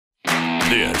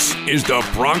This is the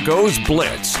Broncos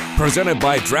Blitz, presented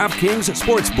by DraftKings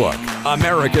Sportsbook,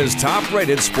 America's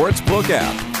top-rated sportsbook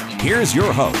app. Here's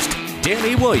your host,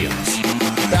 Danny Williams.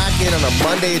 Back in on a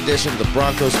Monday edition of the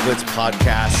Broncos Blitz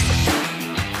podcast.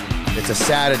 It's a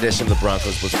sad edition of the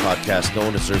Broncos Blitz podcast. No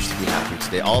one deserves to be happy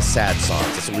today. All sad songs.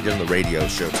 That's what we did on the radio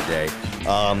show today.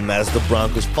 As the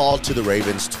Broncos fall to the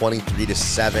Ravens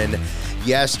 23-7.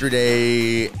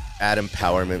 Yesterday at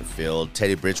Empowerment Field,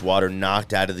 Teddy Bridgewater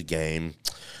knocked out of the game.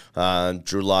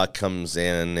 Drew Lock comes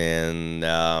in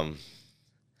and,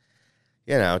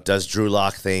 does Drew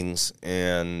Lock things.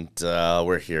 And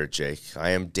we're here, Jake.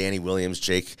 I am Danny Williams.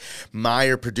 Jake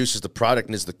Meyer produces the product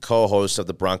and is the co-host of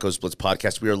the Broncos Blitz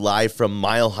podcast. We are live from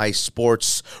Mile High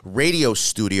Sports radio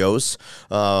studios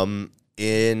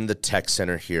in the Tech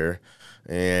Center here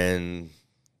in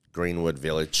Greenwood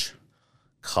Village,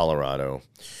 Colorado.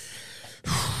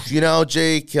 You know,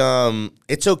 Jake,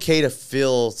 it's okay to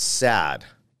feel sad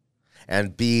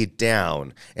and be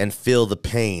down and feel the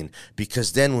pain,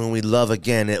 because then when we love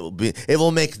again, it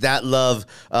will make that love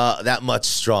that much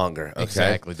stronger. Okay?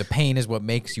 Exactly. The pain is what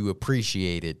makes you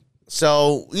appreciate it.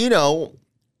 So,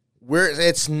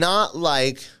 it's not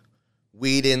like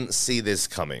we didn't see this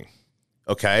coming.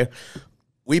 Okay?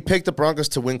 We picked the Broncos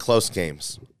to win close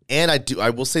games. And I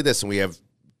will say this, and we have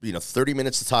 30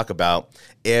 minutes to talk about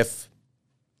if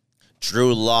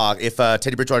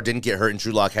Teddy Bridgewater didn't get hurt and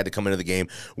Drew Lock had to come into the game,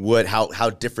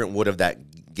 how different would have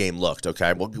that game looked?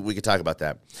 Okay, well, we could talk about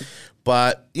that.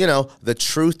 But the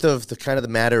truth of the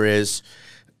matter is,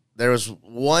 there was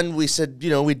one we said we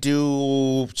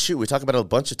talk about it a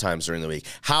bunch of times during the week.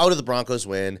 How do the Broncos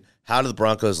win? How do the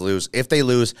Broncos lose? If they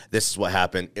lose, this is what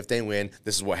happened. If they win,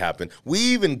 this is what happened. We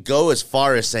even go as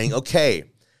far as saying, okay,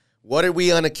 what are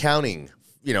we unaccounting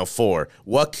for?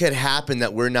 What could happen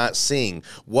that we're not seeing?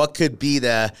 What could be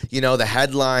the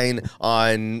headline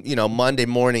on, Monday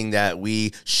morning that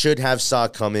we should have saw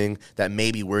coming that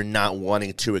maybe we're not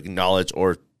wanting to acknowledge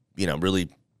or, really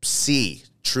see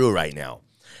true right now?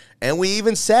 And we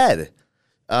even said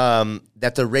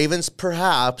that the Ravens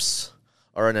perhaps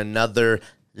are on another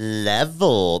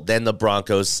level than the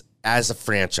Broncos as a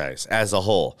franchise, as a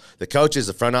whole. The coaches,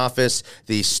 the front office,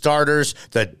 the starters,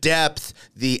 the depth,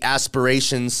 the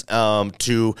aspirations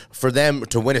for them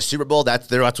to win a Super Bowl,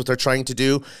 that's what they're trying to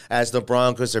do, as the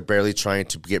Broncos are barely trying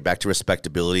to get back to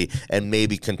respectability and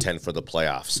maybe contend for the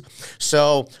playoffs.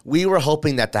 So we were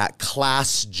hoping that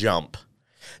class jump,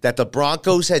 that the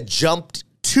Broncos had jumped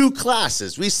 2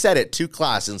 classes. We said it, 2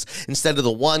 classes instead of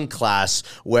the 1 class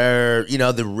where,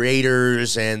 the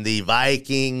Raiders and the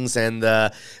Vikings and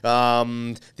the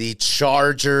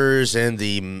Chargers and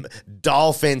the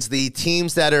Dolphins, the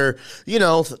teams that are,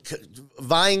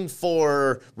 vying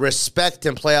for respect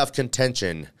and playoff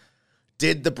contention.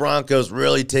 Did the Broncos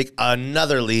really take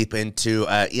another leap into,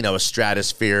 a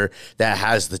stratosphere that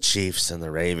has the Chiefs and the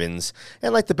Ravens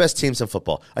and like the best teams in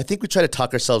football? I think we try to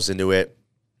talk ourselves into it.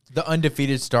 The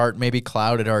undefeated start maybe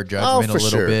clouded our judgment a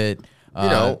little bit.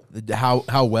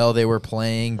 How well they were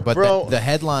playing. But the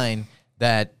headline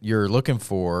that you're looking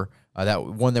for, that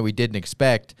one that we didn't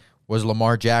expect, was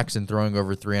Lamar Jackson throwing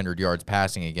over 300 yards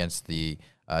passing against the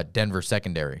Denver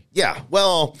secondary. Yeah,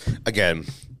 well, again,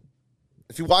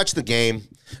 if you watch the game,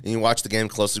 and you watch the game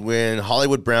closely, when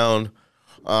Hollywood Brown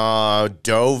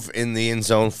dove in the end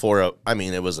zone for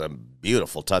it was a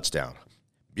beautiful touchdown.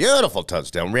 Beautiful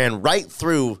touchdown. Ran right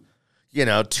through,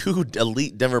 2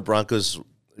 elite Denver Broncos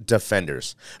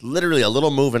defenders. Literally a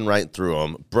little moving right through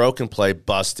them. Broken play,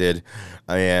 busted.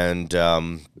 And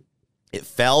it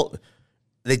felt,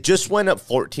 they just went up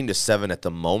 14-7 at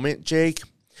the moment, Jake.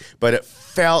 But it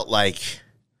felt like,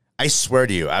 I swear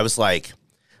to you, I was like,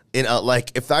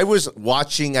 if I was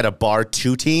watching at a bar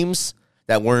 2 teams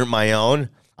that weren't my own,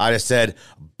 I'd have said,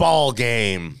 ball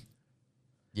game.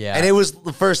 Yeah. And it was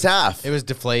the first half. It was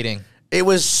deflating. It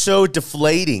was so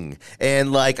deflating.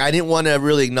 And, I didn't want to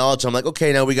really acknowledge. I'm like,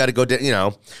 okay, now we got to go,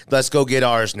 let's go get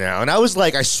ours now. And I was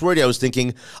like, I swear to you, I was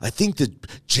thinking, I think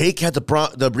that Jake had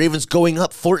the Ravens going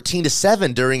up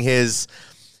 14-7 during his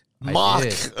mock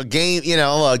game,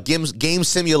 game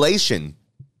simulation.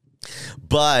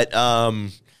 But,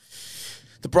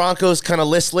 the Broncos kind of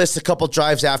listless a couple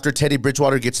drives after Teddy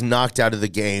Bridgewater gets knocked out of the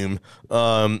game,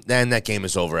 and that game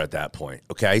is over at that point,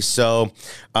 okay? So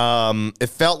it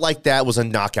felt like that was a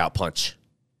knockout punch.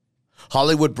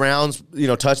 Hollywood Brown's,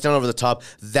 touchdown over the top,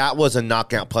 that was a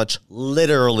knockout punch,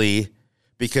 literally,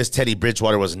 because Teddy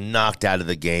Bridgewater was knocked out of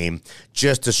the game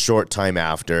just a short time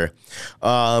after.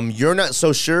 You're not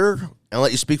so sure and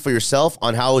let you speak for yourself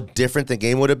on how different the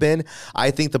game would have been.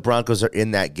 I think the Broncos are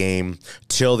in that game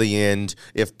till the end.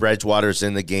 If Bridgewater's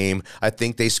in the game, I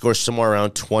think they score somewhere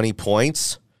around 20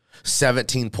 points,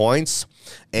 17 points,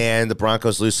 and the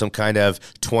Broncos lose some kind of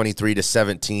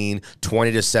 23-17,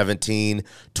 20-17,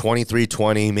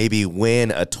 23-20, maybe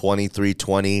win a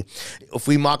 23-20. If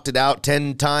we mocked it out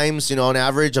 10 times, on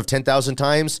average of 10,000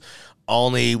 times,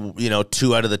 only,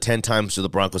 2 out of the 10 times do the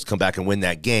Broncos come back and win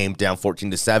that game, down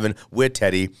 14-7 with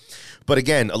Teddy. But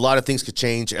again, a lot of things could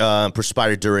change,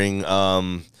 perspire during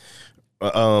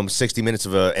 60 minutes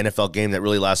of an NFL game that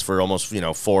really lasts for almost,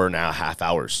 4.5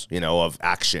 hours, of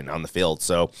action on the field.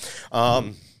 So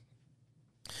I'm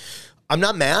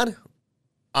not mad.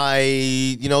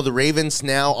 The Ravens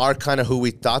now are kind of who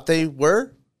we thought they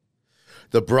were.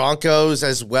 The Broncos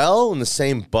as well in the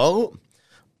same boat.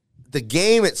 The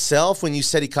game itself, when you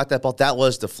said he caught that ball, that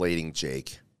was deflating,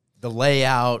 Jake. The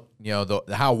layout,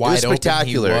 how wide open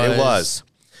spectacular. He was. It was.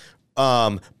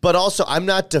 But also, I'm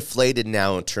not deflated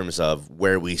now in terms of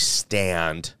where we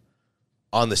stand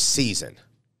on the season.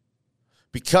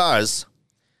 Because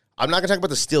I'm not going to talk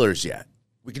about the Steelers yet.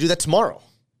 We can do that tomorrow.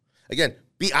 Again,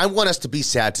 I want us to be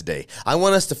sad today. I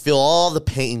want us to feel all the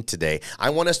pain today.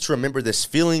 I want us to remember this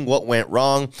feeling, what went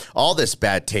wrong, all this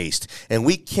bad taste. And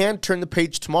we can turn the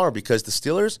page tomorrow because the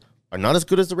Steelers are not as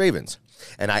good as the Ravens.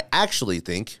 And I actually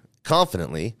think,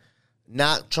 confidently,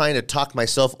 not trying to talk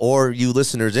myself or you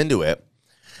listeners into it,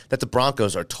 that the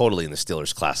Broncos are totally in the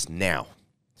Steelers class now.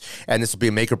 And this will be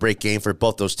a make-or-break game for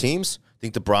both those teams. I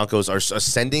think the Broncos are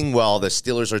ascending while the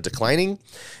Steelers are declining.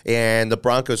 And the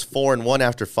Broncos 4-1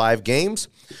 after 5 games.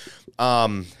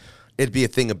 It'd be a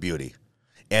thing of beauty.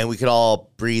 And we could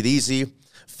all breathe easy,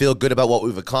 feel good about what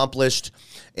we've accomplished,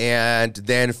 and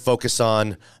then focus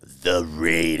on the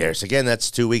Raiders. Again,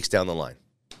 that's 2 weeks down the line.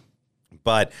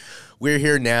 But we're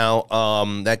here now.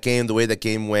 That game, the way that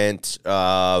game went,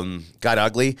 got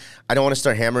ugly. I don't want to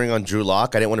start hammering on Drew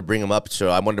Lock. I didn't want to bring him up, so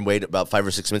I wanted to wait about 5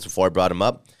 or 6 minutes before I brought him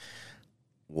up.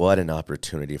 What an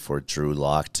opportunity for Drew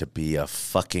Lock to be a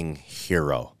fucking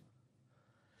hero.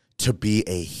 To be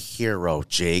a hero,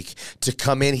 Jake. To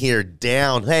come in here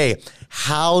down. Hey,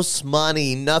 house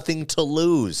money, nothing to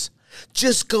lose.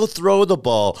 Just go throw the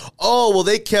ball. Oh, well,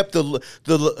 they kept the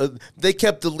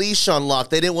leash on Lock.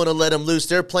 They didn't want to let him loose.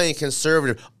 They're playing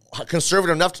conservative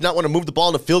enough to not want to move the ball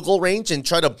into field goal range and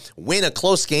try to win a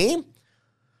close game.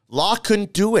 Lock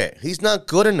couldn't do it. He's not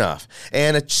good enough.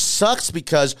 And it sucks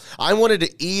because I wanted to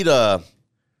eat a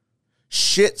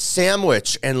shit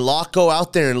sandwich and Lock go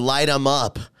out there and light him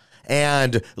up.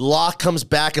 And Lock comes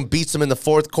back and beats him in the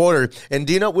fourth quarter. And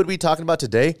do you know what we'd be talking about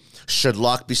today? Should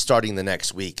Lock be starting the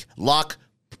next week? Lock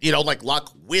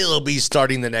will be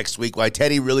starting the next week while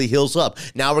Teddy really heals up.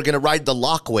 Now we're going to ride the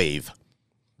Lock wave.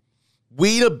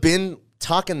 We'd have been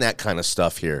talking that kind of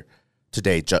stuff here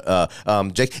today,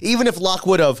 Jake. Even if Lock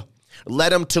would have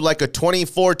led him to like a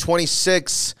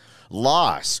 24-26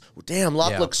 loss. Damn,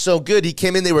 Lock looked so good. He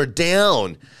came in, they were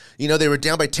down. They were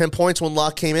down by 10 points when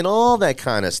Lock came in, all that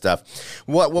kind of stuff.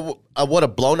 What a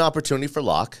blown opportunity for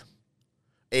Lock.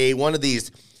 One of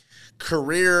these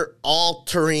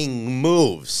career-altering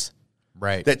moves.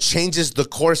 Right. That changes the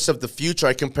course of the future.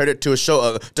 I compared it to a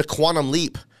show, to Quantum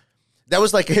Leap. That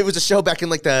was it was a show back in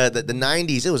the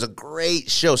 90s. It was a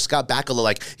great show. Scott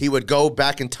Bakula, he would go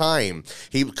back in time.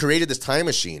 He created this time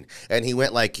machine, and he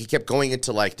went he kept going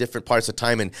into different parts of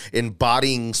time and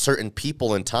embodying certain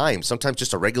people in time. Sometimes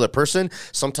just a regular person,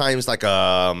 sometimes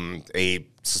a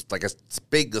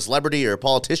big celebrity or a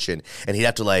politician, and he'd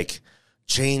have to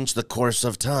change the course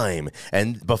of time.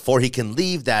 And before he can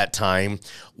leave that time,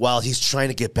 while he's trying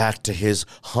to get back to his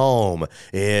home,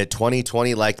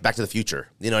 2020, Back to the Future,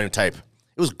 type.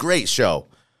 It was a great show.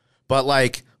 But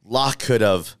Locke could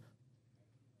have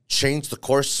changed the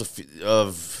course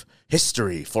of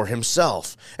history for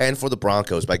himself and for the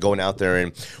Broncos by going out there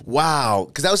and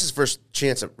because that was his first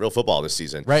chance at real football this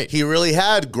season. Right. He really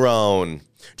had grown.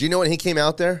 Do you know when he came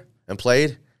out there and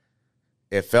played?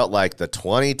 It felt like the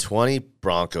 2020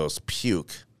 Broncos.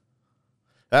 Puke.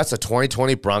 That's the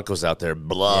 2020 Broncos out there.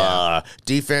 Blah. Yeah.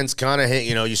 Defense kind of,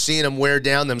 you're seeing them wear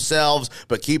down themselves,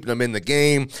 but keeping them in the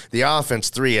game. The offense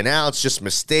 3 and outs, just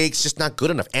mistakes, just not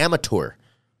good enough. Amateur.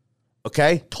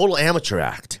 Okay? Total amateur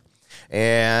act.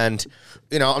 And,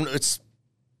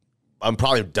 I'm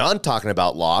probably done talking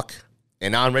about Locke.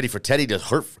 And now I'm ready for Teddy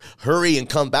to hurry and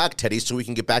come back, Teddy, so we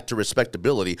can get back to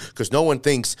respectability, because no one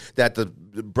thinks that the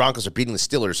Broncos are beating the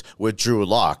Steelers with Drew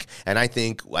Lock. And I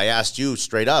asked you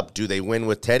straight up, do they win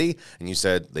with Teddy? And you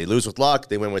said they lose with Lock,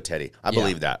 they win with Teddy. I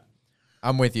believe that.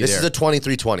 I'm with you This is a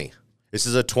 23-20. This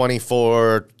is a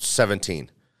 24-17.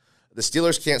 the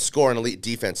Steelers can't score on elite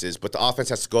defenses, but the offense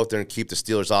has to go out there and keep the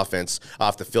Steelers' offense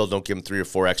off the field. Don't give them 3 or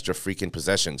 4 extra freaking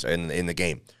possessions in the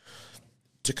game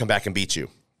to come back and beat you.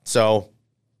 So,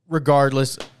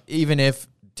 regardless, even if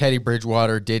Teddy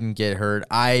Bridgewater didn't get hurt,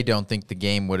 I don't think the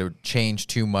game would have changed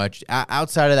too much.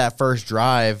 Outside of that first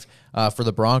drive for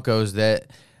the Broncos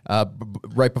that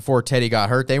right before Teddy got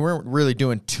hurt, they weren't really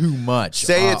doing too much.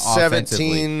 Say it's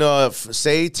 17.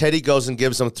 Say Teddy goes and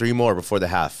gives them 3 more before the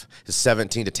half. It's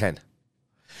 17-10.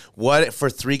 What for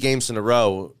 3 games in a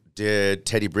row did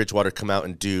Teddy Bridgewater come out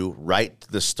and do right at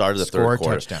the start of the third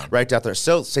quarter? Touchdown. Right out there.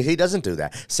 So say he doesn't do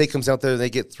that. Say he comes out there and they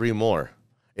get 3 more.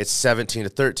 It's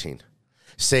 17-13.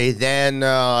 Say then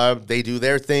they do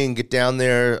their thing, get down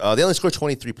there. They only score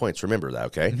 23 points. Remember that,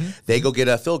 okay? Mm-hmm. They go get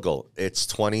a field goal. It's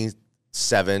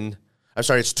 20-13.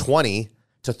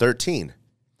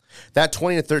 That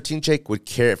 20-13, Jake, would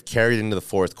have carried into the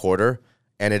fourth quarter,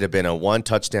 and it'd have been a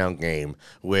 1-touchdown game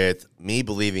with me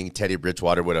believing Teddy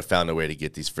Bridgewater would have found a way to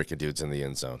get these freaking dudes in the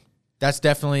end zone. That's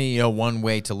definitely one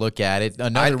way to look at it.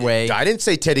 Another way, I didn't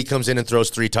say Teddy comes in and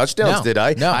throws 3 touchdowns, did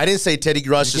I? No. I didn't say Teddy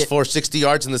rushes for 60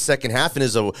 yards in the second half and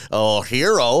is a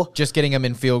hero. Just getting him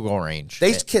in field goal range.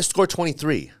 They scored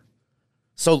 23.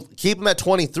 So keep him at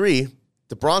 23.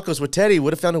 The Broncos with Teddy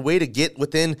would have found a way to get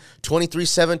within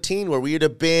 23-17, where we would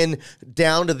have been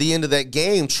down to the end of that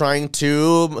game trying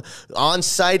to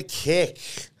onside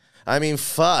kick. I mean,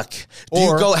 fuck.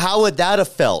 How would that have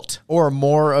felt? Or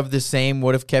more of the same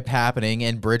would have kept happening,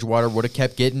 and Bridgewater would have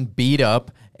kept getting beat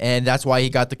up, and that's why he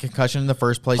got the concussion in the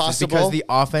first place. Possible. Just because the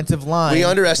offensive line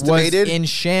was in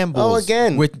shambles. Oh,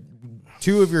 again. With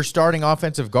 2 of your starting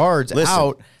offensive guards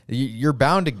out, you're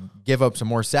bound to give up some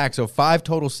more sacks. So 5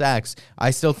 total sacks. I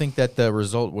still think that the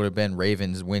result would have been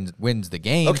Ravens wins the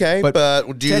game. Okay,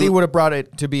 but Teddy would have brought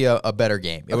it to be a better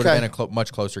game. It would have been a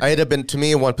much closer game. It would have been, to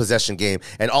me, a 1-possession game.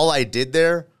 And all I did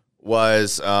there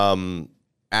was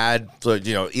add,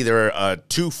 either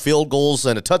 2 field goals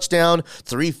and a touchdown,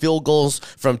 3 field goals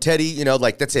from Teddy.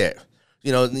 That's it.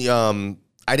 I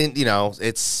didn't,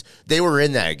 they were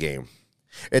in that game.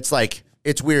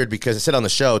 It's weird because I said on the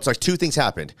show, it's like 2 things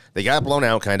happened. They got blown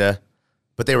out, kind of,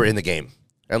 but they were in the game.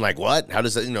 And I'm like, what? How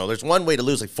does that, there's one way to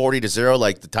lose 40-0,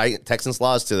 like the Texans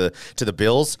lost to the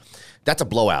Bills. That's a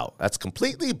blowout. That's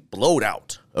completely blowed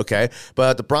out, okay?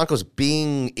 But the Broncos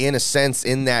being, in a sense,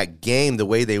 in that game the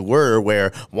way they were,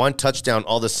 where 1 touchdown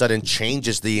all of a sudden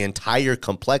changes the entire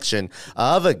complexion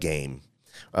of a game.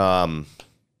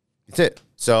 That's it.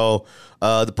 So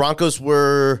the Broncos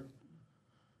were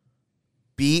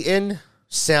beaten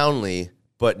soundly,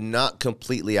 but not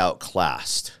completely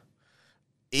outclassed.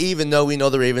 Even though we know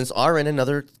the Ravens are in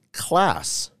another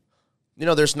class.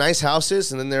 There's nice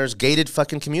houses, and then there's gated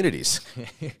fucking communities.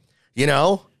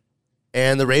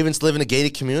 And the Ravens live in a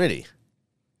gated community.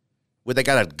 They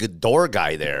got a good door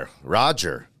guy there,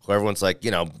 Roger, who everyone's like,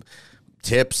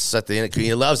 tips at the end.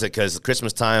 He loves it because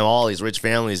Christmas time, all these rich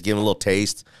families give him a little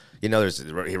taste. There's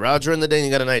Roger in the day, and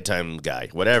you got a nighttime guy,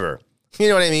 whatever. You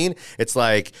know what I mean? It's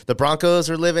like the Broncos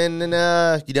are living in,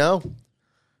 you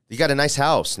got a nice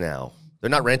house now. They're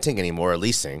not renting anymore or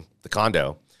leasing the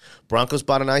condo. Broncos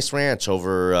bought a nice ranch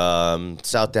over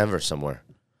South Denver somewhere.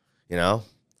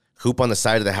 Hoop on the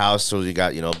side of the house, so you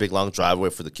got, a big long driveway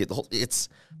for the kid.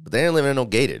 But they ain't living in no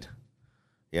gated.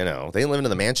 They ain't living in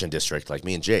the mansion district like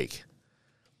me and Jake.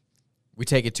 We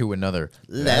take it to another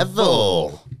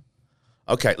level.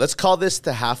 Okay, let's call this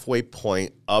the halfway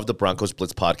point of the Broncos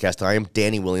Blitz podcast. I am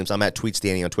Danny Williams. I'm at Tweets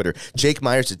Danny on Twitter. Jake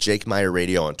Myers at Jake Meyer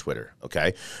Radio on Twitter.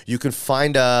 Okay, you can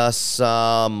find us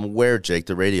where, Jake?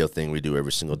 The radio thing we do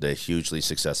every single day, hugely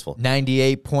successful.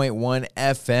 98.1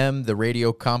 FM, the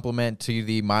radio complement to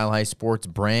the Mile High Sports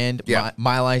brand. Yeah,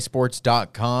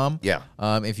 milehighsports.com. Yeah.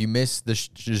 If you missed the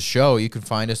show, you can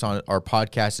find us on our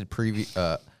podcasted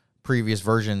previous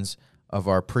versions of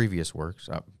our previous works.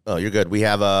 Oh, you're good. We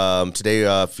have today,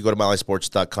 if you go to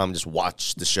milehighsports.com, just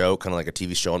watch the show, kind of like a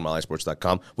TV show on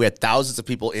milehighsports.com. We had thousands of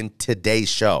people in today's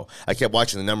show. I kept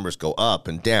watching the numbers go up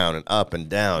and down and up and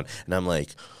down. And I'm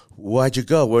like, why'd you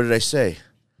go? What did I say?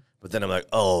 But then I'm like,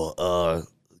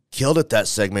 killed it, that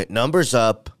segment. Numbers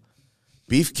up.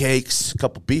 Beefcakes, a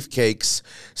couple beefcakes.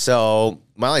 So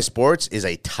Mile High Sports is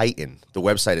a titan, the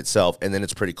website itself, and then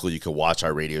it's pretty cool. You can watch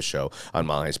our radio show on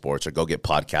Mile High Sports or go get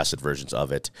podcasted versions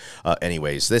of it.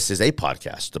 Anyways, this is a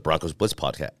podcast, the Broncos Blitz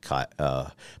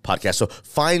podcast. So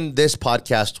find this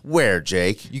podcast where,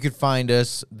 Jake? You can find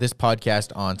this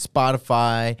podcast on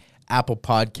Spotify, Apple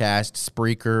Podcasts,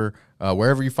 Spreaker,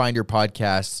 wherever you find your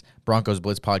podcasts. Broncos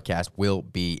Blitz podcast will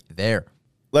be there.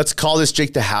 Let's call this,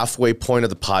 Jake, the halfway point of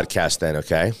the podcast then,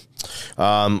 okay?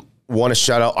 want to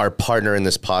shout out our partner in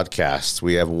this podcast.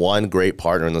 We have one great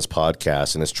partner in this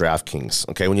podcast, and it's DraftKings.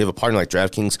 Okay, when you have a partner like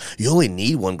DraftKings, you only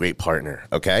need one great partner.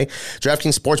 Okay,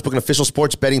 DraftKings Sportsbook, an official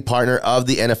sports betting partner of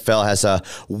the NFL, has a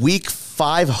Week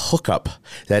 5 hookup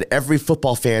that every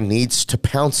football fan needs to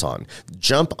pounce on.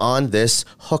 Jump on this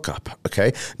hookup.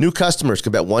 Okay, new customers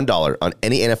can bet $1 on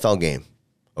any NFL game.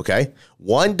 Okay,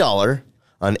 $1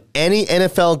 on any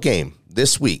NFL game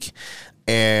this week,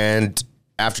 and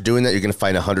after doing that, you're going to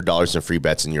find $100 in free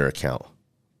bets in your account.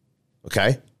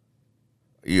 Okay?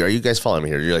 Are you guys following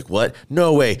me here? You're like, what?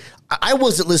 No way. I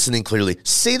wasn't listening clearly.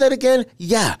 Say that again?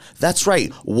 Yeah, that's right.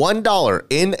 $1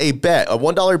 in a bet, a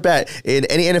 $1 bet in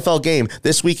any NFL game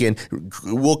this weekend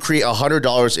will create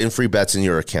 $100 in free bets in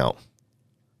your account.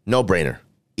 No brainer.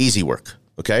 Easy work.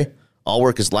 Okay? All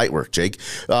work is light work, Jake.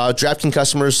 DraftKings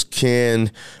customers can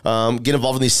get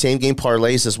involved in these same-game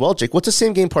parlays as well. Jake, what's a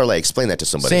same-game parlay? Explain that to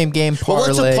somebody. Same-game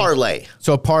parlay. Well, what's a parlay?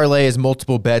 So a parlay is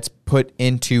multiple bets put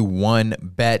into one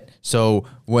bet. So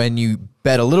when you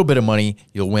bet a little bit of money,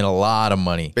 you'll win a lot of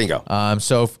money. Bingo.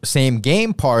 So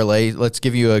same-game parlay, let's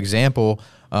give you an example.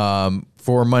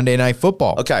 For Monday Night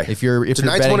Football. Okay. If you're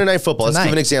tonight's Monday Night Football. Let's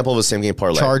give an example of a same game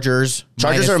parlay. Chargers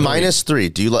are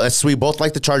 -3. We both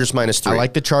like the Chargers -3. I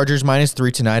like the Chargers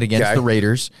 -3 tonight against the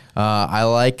Raiders. I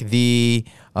like the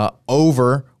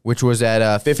over, which was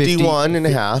at 51 and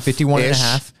a half. 51 and a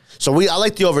half. So I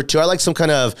like the over too. I like some kind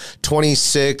of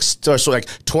 26 or so like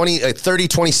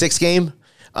 30-26 game.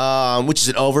 Which is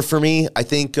an over for me. I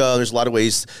think there's a lot of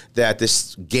ways that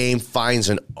this game finds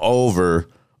an over.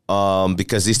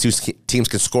 Because these two teams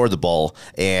can score the ball,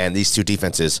 and these two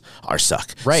defenses are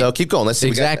suck. Right. So keep going. Let's see.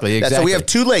 Exactly. So we have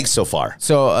 2 legs so far.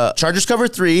 So Chargers cover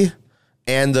 3,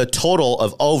 and the total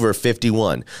of over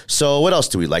 51. So what else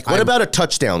do we like? What about a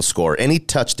touchdown score? Any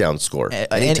touchdown score?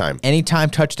 Anytime.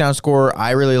 Anytime touchdown score. I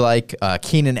really like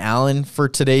Keenan Allen for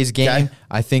today's game. Okay.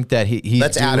 I think that he's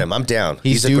Let's add him. I'm down.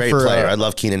 He's a great player. I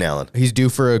love Keenan Allen. He's due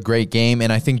for a great game,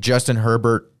 and I think Justin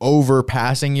Herbert over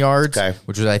passing yards,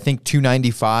 which was, I think,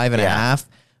 295 and a half.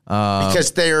 Because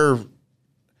their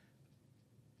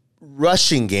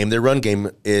rushing game, their run game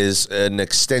is an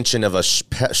extension of a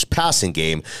passing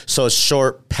game. So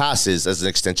short passes as an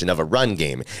extension of a run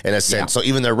game in a sense. So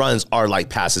even their runs are like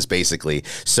passes, basically.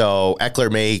 So Eckler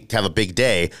may have a big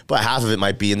day, but half of it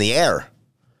might be in the air.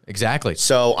 Exactly.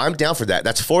 So I'm down for that.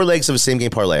 That's 4 legs of a same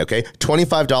game parlay, okay?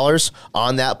 $25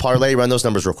 on that parlay. Run those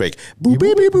numbers real quick. Is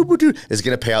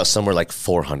going to pay out somewhere like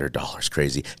 $400.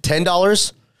 Crazy.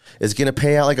 $10 is going to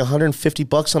pay out like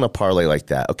 $150 on a parlay like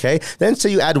that, okay? Then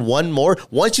say you add one more.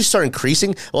 Once you start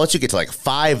increasing, once you get to like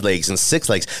 5 legs and 6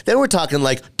 legs, then we're talking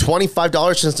like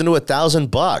 $25 turns into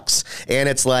 $1,000. And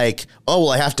it's like, oh, well,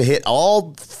 I have to hit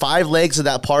all 5 legs of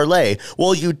that parlay.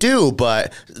 Well, you do,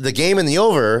 but the game in the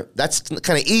over, that's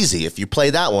kind of easy if you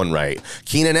play that one right.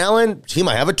 Keenan Allen, he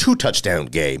might have a 2-touchdown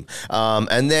game.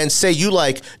 And then say you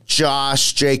like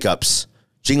Josh Jacobs,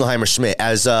 Jingleheimer Schmidt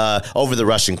as over the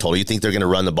rushing total. You think they're going to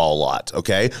run the ball a lot,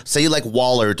 okay? Say you like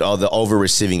Waller, the over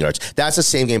receiving yards. That's a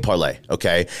same game parlay,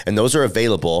 okay? And those are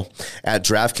available at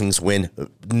DraftKings when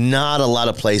not a lot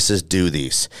of places do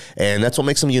these. And that's what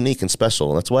makes them unique and special.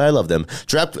 And that's why I love them.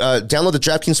 Download the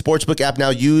DraftKings Sportsbook app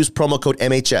now. Use promo code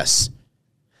MHS.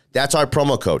 That's our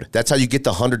promo code. That's how you get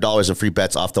the $100 in free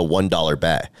bets off the $1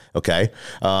 bet. Okay.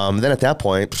 Then at that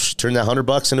point, turn that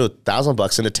 $100 into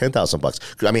 $1,000 into $10,000.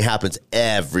 I mean, it happens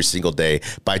every single day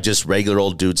by just regular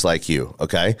old dudes like you.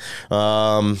 Okay.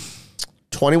 21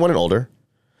 and older.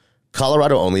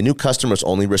 Colorado only. New customers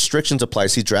only. Restrictions apply.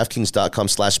 See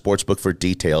DraftKings.com/sportsbook for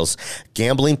details.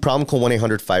 Gambling problem? Call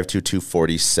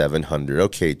 1-800-522-4700.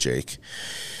 Okay, Jake.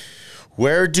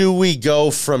 Where do we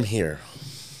go from here?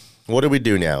 What do we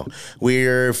do now?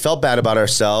 We felt bad about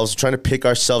ourselves, trying to pick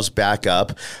ourselves back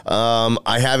up.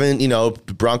 I haven't,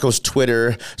 Broncos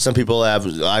Twitter. Some people have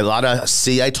a lot of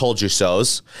 "see, I told you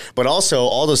so's," but also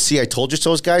all those "see, I told you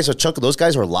so's" guys. A chunk of those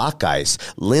guys were lock guys,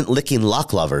 licking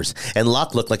lock lovers, and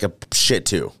lock looked like a shit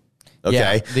too. Okay,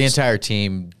 yeah, the entire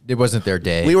team. It wasn't their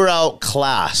day. We were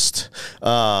outclassed,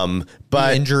 but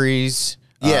the injuries.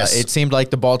 Yes. It seemed like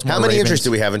the Baltimore How many Ravens, injuries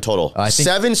do we have in total? I think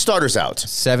 7 starters out.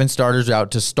 7 starters out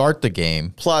to start the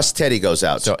game. Plus Teddy goes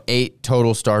out. So 8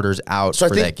 total starters out for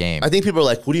that game. I think people are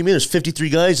like, what do you mean there's 53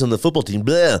 guys on the football team?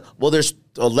 Blah. Well, there's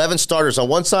 11 starters on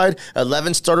one side,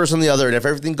 11 starters on the other. And if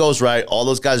everything goes right, all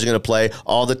those guys are going to play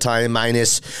all the time,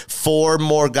 minus 4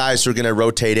 more guys who are going to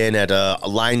rotate in at a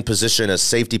line position, a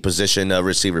safety position, a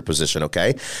receiver position,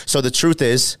 okay? So the truth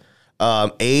is,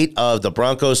 8 of the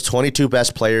Broncos' 22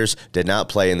 best players did not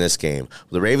play in this game.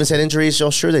 The Ravens had injuries. Oh,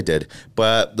 sure they did.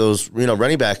 But those,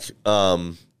 running back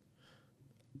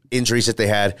injuries that they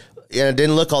had, and it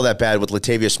didn't look all that bad with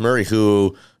Latavius Murray,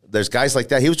 who there's guys like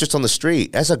that. He was just on the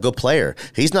street. That's a good player.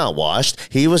 He's not washed.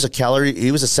 He was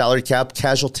a salary cap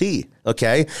casualty.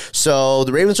 Okay, so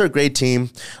the Ravens are a great team.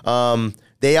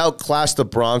 They outclassed the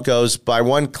Broncos by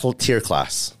one tier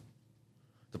class.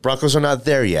 The Broncos are not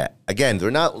there yet. Again, they're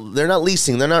not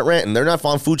leasing, they're not renting, they're not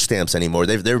on food stamps anymore.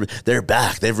 They're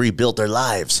back. They've rebuilt their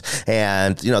lives,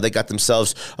 and they got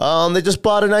themselves. They just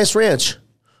bought a nice ranch,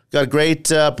 got a great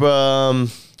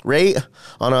rate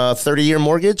on a 30-year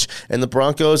mortgage, and the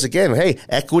Broncos again. Hey,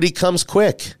 equity comes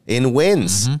quick in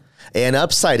wins. Mm-hmm. And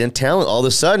upside and talent. All of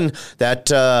a sudden, that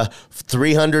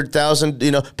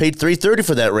 $300,000, paid $330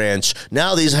 for that ranch.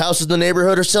 Now these houses in the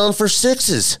neighborhood are selling for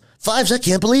 $6s, $5s. I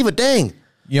can't believe it. Dang.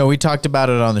 We talked about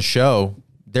it on the show.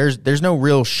 There's no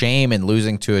real shame in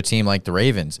losing to a team like the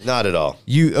Ravens. Not at all.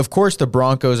 Of course, the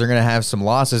Broncos are going to have some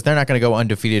losses. They're not going to go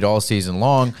undefeated all season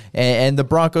long. And the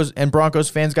Broncos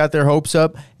fans got their hopes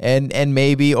up and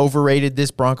maybe overrated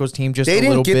this Broncos team just a little bit.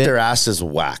 They didn't get their asses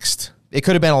waxed. It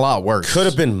could have been a lot worse. Could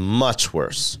have been much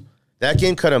worse. That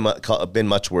game could have been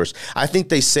much worse. I think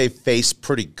they saved face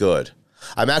pretty good.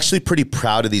 I'm actually pretty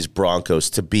proud of these Broncos,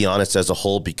 to be honest, as a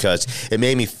whole, because it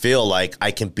made me feel like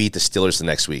I can beat the Steelers the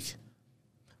next week.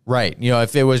 Right.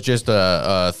 If it was just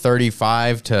a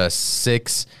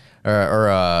 35-6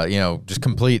 or just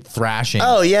complete thrashing.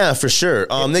 Oh, yeah, for sure.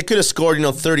 They could have scored,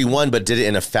 31, but did it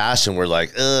in a fashion where,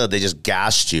 they just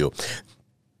gashed you.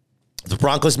 The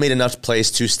Broncos made enough plays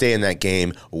to stay in that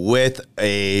game with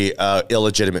a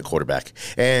illegitimate quarterback.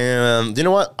 And you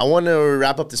know what? I want to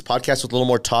wrap up this podcast with a little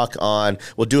more talk on,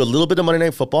 we'll do a little bit of Monday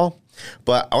Night Football,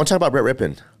 but I want to talk about Brett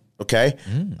Rippon, okay?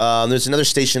 There's another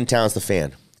station in town, it's The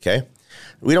Fan, okay?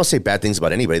 We don't say bad things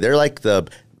about anybody. They're like there's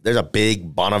a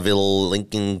big Bonneville,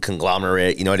 Lincoln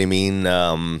conglomerate, you know what I mean?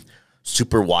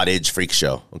 Super wattage freak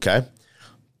show, okay?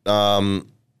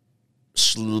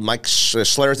 Mike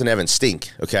Schlereth and Evan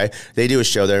stink, okay? They do a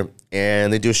show there,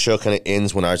 and they do a show kind of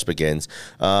ends when ours begins.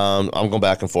 I'm going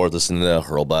back and forth listening to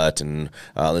Hurlbutt and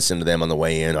listening to them on the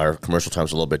way in. Our commercial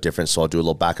time's a little bit different, so I'll do a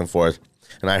little back and forth.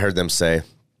 And I heard them say,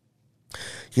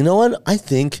 you know what? I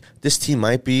think this team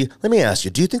might be, let me ask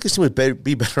you, do you think this team would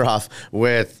be better off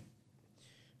with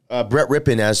Brett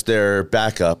Rippon as their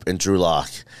backup and Drew Lock?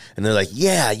 And they're like,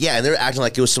 yeah. And they're acting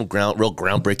like it was some real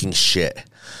groundbreaking shit.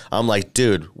 I'm like,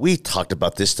 dude, we talked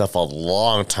about this stuff a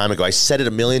long time ago. I said it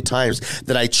a million times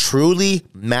that I truly,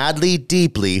 madly,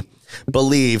 deeply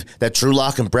believe that Drew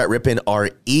Lock and Brett Rippon are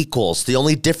equals. The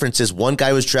only difference is one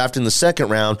guy was drafted in the second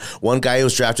round, one guy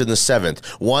was drafted in the seventh.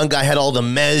 One guy had all the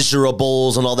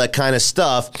measurables and all that kind of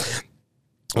stuff.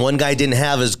 One guy didn't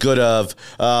have as good of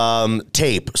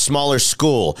tape, smaller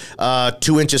school,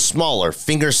 2 inches smaller,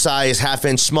 finger size,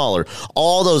 half-inch smaller,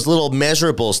 all those little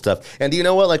measurable stuff. And do you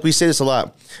know what? Like we say this a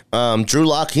lot. Drew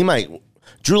Lock might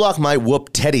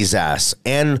whoop Teddy's ass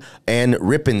and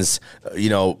Rippon's,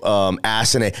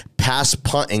 ass in a pass,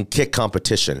 punt, and kick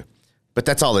competition. But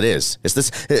that's all it is. It's this.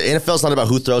 NFL's not about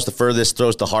who throws the furthest,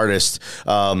 throws the hardest.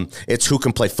 It's who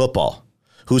can play football,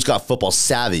 who's got football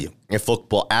savvy and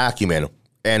football acumen.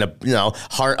 And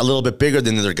heart a little bit bigger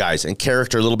than the other guys, and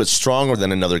character a little bit stronger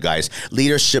than another guy's.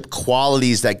 Leadership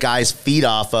qualities that guys feed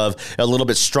off of a little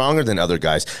bit stronger than other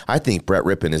guys. I think Brett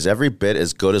Rippon is every bit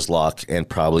as good as Locke and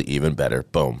probably even better.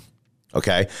 Boom.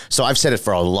 Okay? So I've said it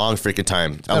for a long freaking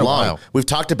time. Wow. We've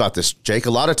talked about this, Jake,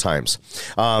 a lot of times.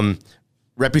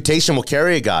 Reputation will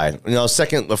carry a guy. A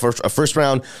first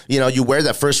round, you wear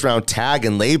that first round tag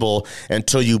and label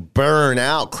until you burn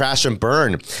out, crash and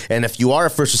burn. And if you are a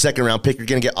first or second round pick, you're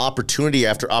going to get opportunity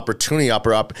after opportunity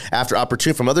after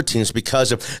opportunity from other teams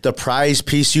because of the prize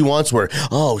piece you once were.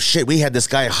 Oh, shit, we had this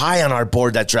guy high on our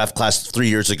board that draft class 3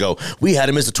 years ago. We had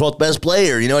him as the 12th best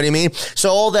player. You know what I mean?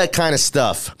 So all that kind of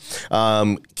stuff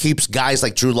keeps guys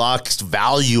like Drew Lock's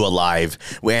value alive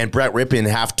when Brett Rippon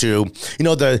have to,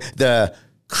 the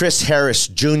Chris Harris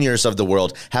Jr.'s of the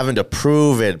world having to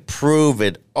prove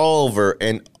it over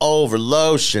and over,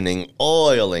 lotioning,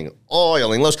 oiling,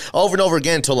 lotion, over and over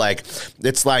again until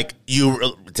it's like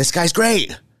this guy's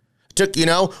great.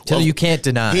 Till you can't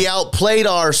deny. He outplayed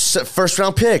our first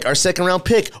round pick, our second round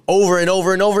pick over and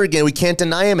over and over again. We can't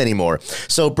deny him anymore.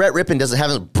 So Brett Rippon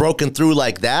haven't broken through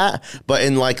like that, but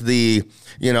in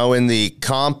in the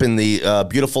comp, in the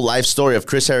beautiful life story of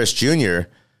Chris Harris Jr.,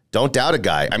 don't doubt a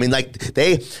guy. I mean,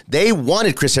 they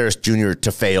wanted Chris Harris Jr.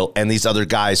 to fail and these other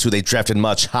guys who they drafted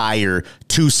much higher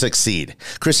to succeed.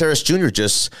 Chris Harris Jr.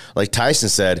 just, like Tyson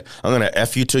said, I'm going to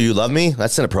F you till you love me.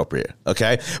 That's inappropriate,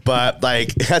 okay? But,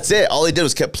 that's it. All he did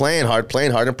was kept playing hard,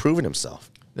 and proving himself.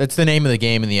 That's the name of the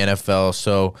game in the NFL.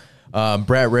 So,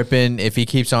 Brett Rippon, if he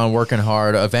keeps on working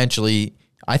hard, eventually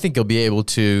I think he'll be able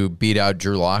to beat out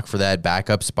Drew Lock for that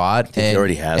backup spot. I think he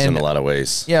already has in a lot of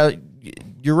ways. Yeah,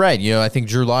 you're right. I think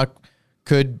Drew Lock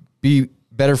could be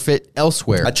better fit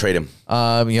elsewhere. I'd trade him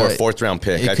for a fourth-round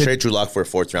pick. I'd trade Drew Lock for a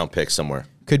fourth-round pick somewhere.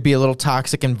 Could be a little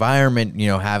toxic environment,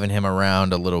 having him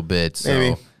around a little bit. So.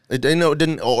 Maybe.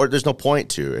 Or there's no point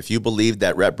to. If you believe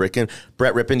that Brett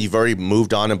Rippon, you've already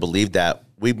moved on and believed that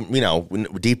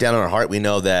deep down in our heart, we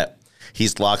know that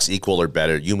he's Lock's equal or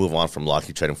better. You move on from Lock.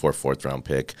 You trade him for a fourth-round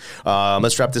pick.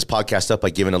 Let's wrap this podcast up by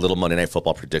giving a little Monday Night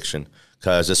Football prediction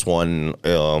because this one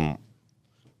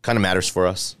kind of matters for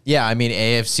us. Yeah, I mean,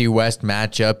 AFC West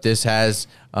matchup. This has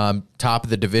top of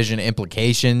the division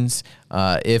implications.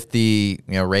 If the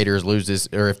Raiders lose this,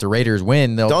 or if the Raiders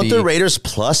win, don't the Raiders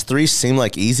 +3 seem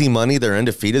like easy money? They're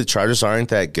undefeated. The Chargers aren't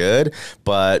that good,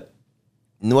 but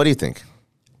what do you think?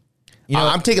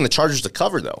 I'm taking the Chargers to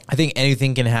cover, though. I think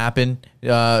anything can happen.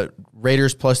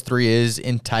 Raiders +3 is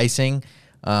enticing,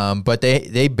 but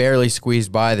they barely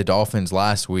squeezed by the Dolphins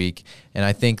last week, and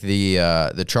I think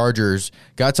the Chargers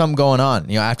got something going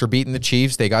on. After beating the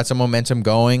Chiefs, they got some momentum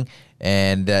going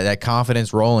and that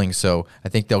confidence rolling. So I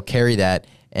think they'll carry that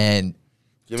and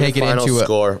take it into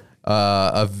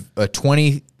a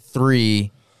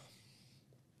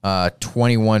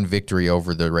 23-21 victory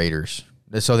over the Raiders.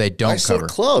 So they don't cover.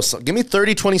 So close. Give me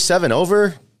 30-27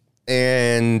 over,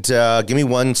 and give me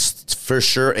one for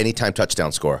sure anytime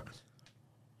touchdown score.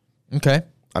 Okay.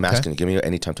 I'm asking, give me an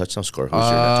anytime touchdown score.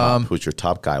 Who's your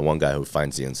top guy? One guy who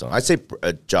finds the end zone. I'd say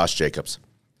Josh Jacobs.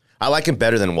 I like him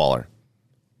better than Waller.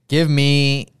 Give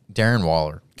me Darren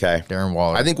Waller. Okay. Darren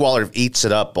Waller. I think Waller eats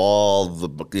it up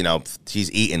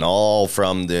he's eating all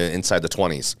from the inside the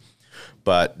 20s.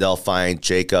 But they'll find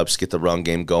Jacobs, get the run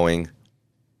game going.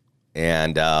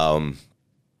 And,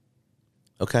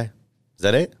 okay. Is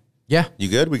that it? Yeah. You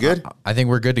good? We good? I think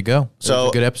we're good to go. It was a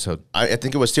good episode. I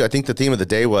think it was too. I think the theme of the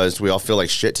day was we all feel like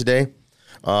shit today.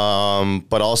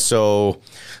 But also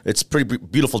it's a pretty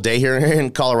beautiful day here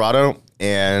in Colorado.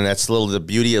 And that's a little the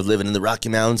beauty of living in the Rocky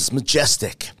Mountains. It's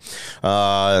majestic.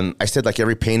 I said like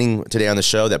every painting today on the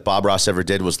show that Bob Ross ever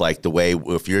did was like the way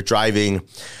if you're driving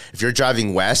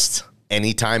west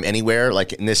anytime, anywhere,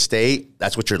 like in this state,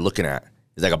 that's what you're looking at.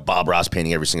 It's like a Bob Ross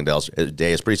painting every single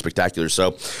day. It's pretty spectacular.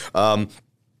 So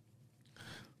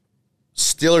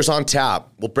Steelers on tap.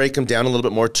 We'll break them down a little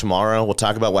bit more tomorrow. We'll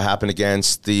talk about what happened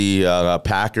against the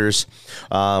Packers,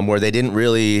 where they didn't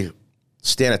really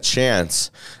stand a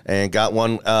chance and got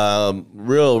one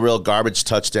real garbage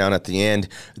touchdown at the end.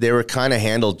 They were kind of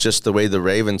handled just the way the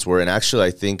Ravens were. And actually,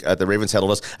 I think the Ravens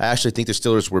handled us. I actually think the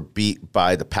Steelers were beat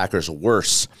by the Packers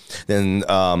worse than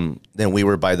we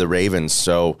were by the Ravens.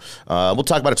 So we'll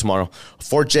talk about it tomorrow.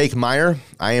 For Jake Meyer,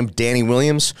 I am Danny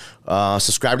Williams.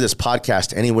 Subscribe to this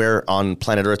podcast anywhere on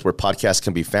planet Earth where podcasts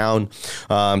can be found.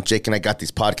 Jake and I got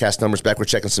these podcast numbers back. We're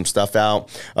checking some stuff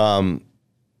out.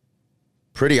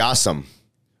 Pretty awesome.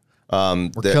 We're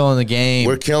killing the game.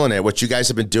 We're killing it. What you guys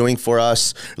have been doing for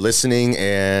us, listening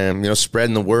and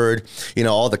spreading the word.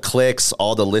 All the clicks,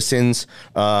 all the listens.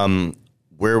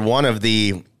 We're one of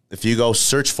the, if you go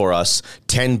search for us,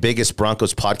 10 biggest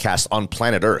Broncos podcasts on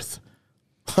planet Earth.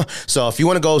 So if you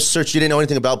want to go search, you didn't know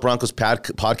anything about Broncos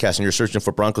podcast and you're searching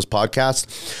for Broncos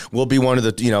podcast, we'll be one of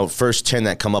the first 10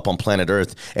 that come up on planet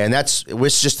Earth. And it's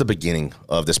just the beginning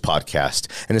of this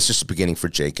podcast. And it's just the beginning for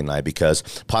Jake and I because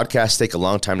podcasts take a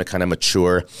long time to kind of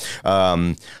mature.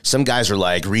 Some guys are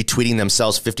like retweeting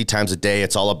themselves 50 times a day.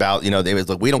 It's all about,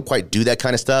 we don't quite do that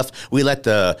kind of stuff. We let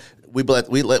the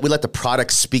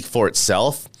product speak for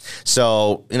itself.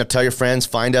 So, tell your friends,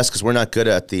 find us because we're not good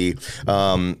at the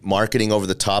marketing over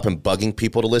the top and bugging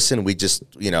people to listen. We just,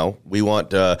 we want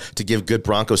to give good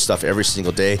Broncos stuff every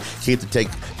single day. Keep the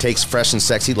takes fresh and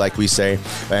sexy, like we say,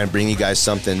 and bring you guys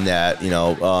something that,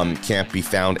 can't be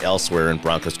found elsewhere in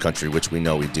Broncos country, which we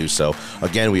know we do. So,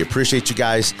 again, we appreciate you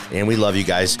guys and we love you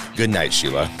guys. Good night,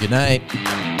 Sheila. Good night.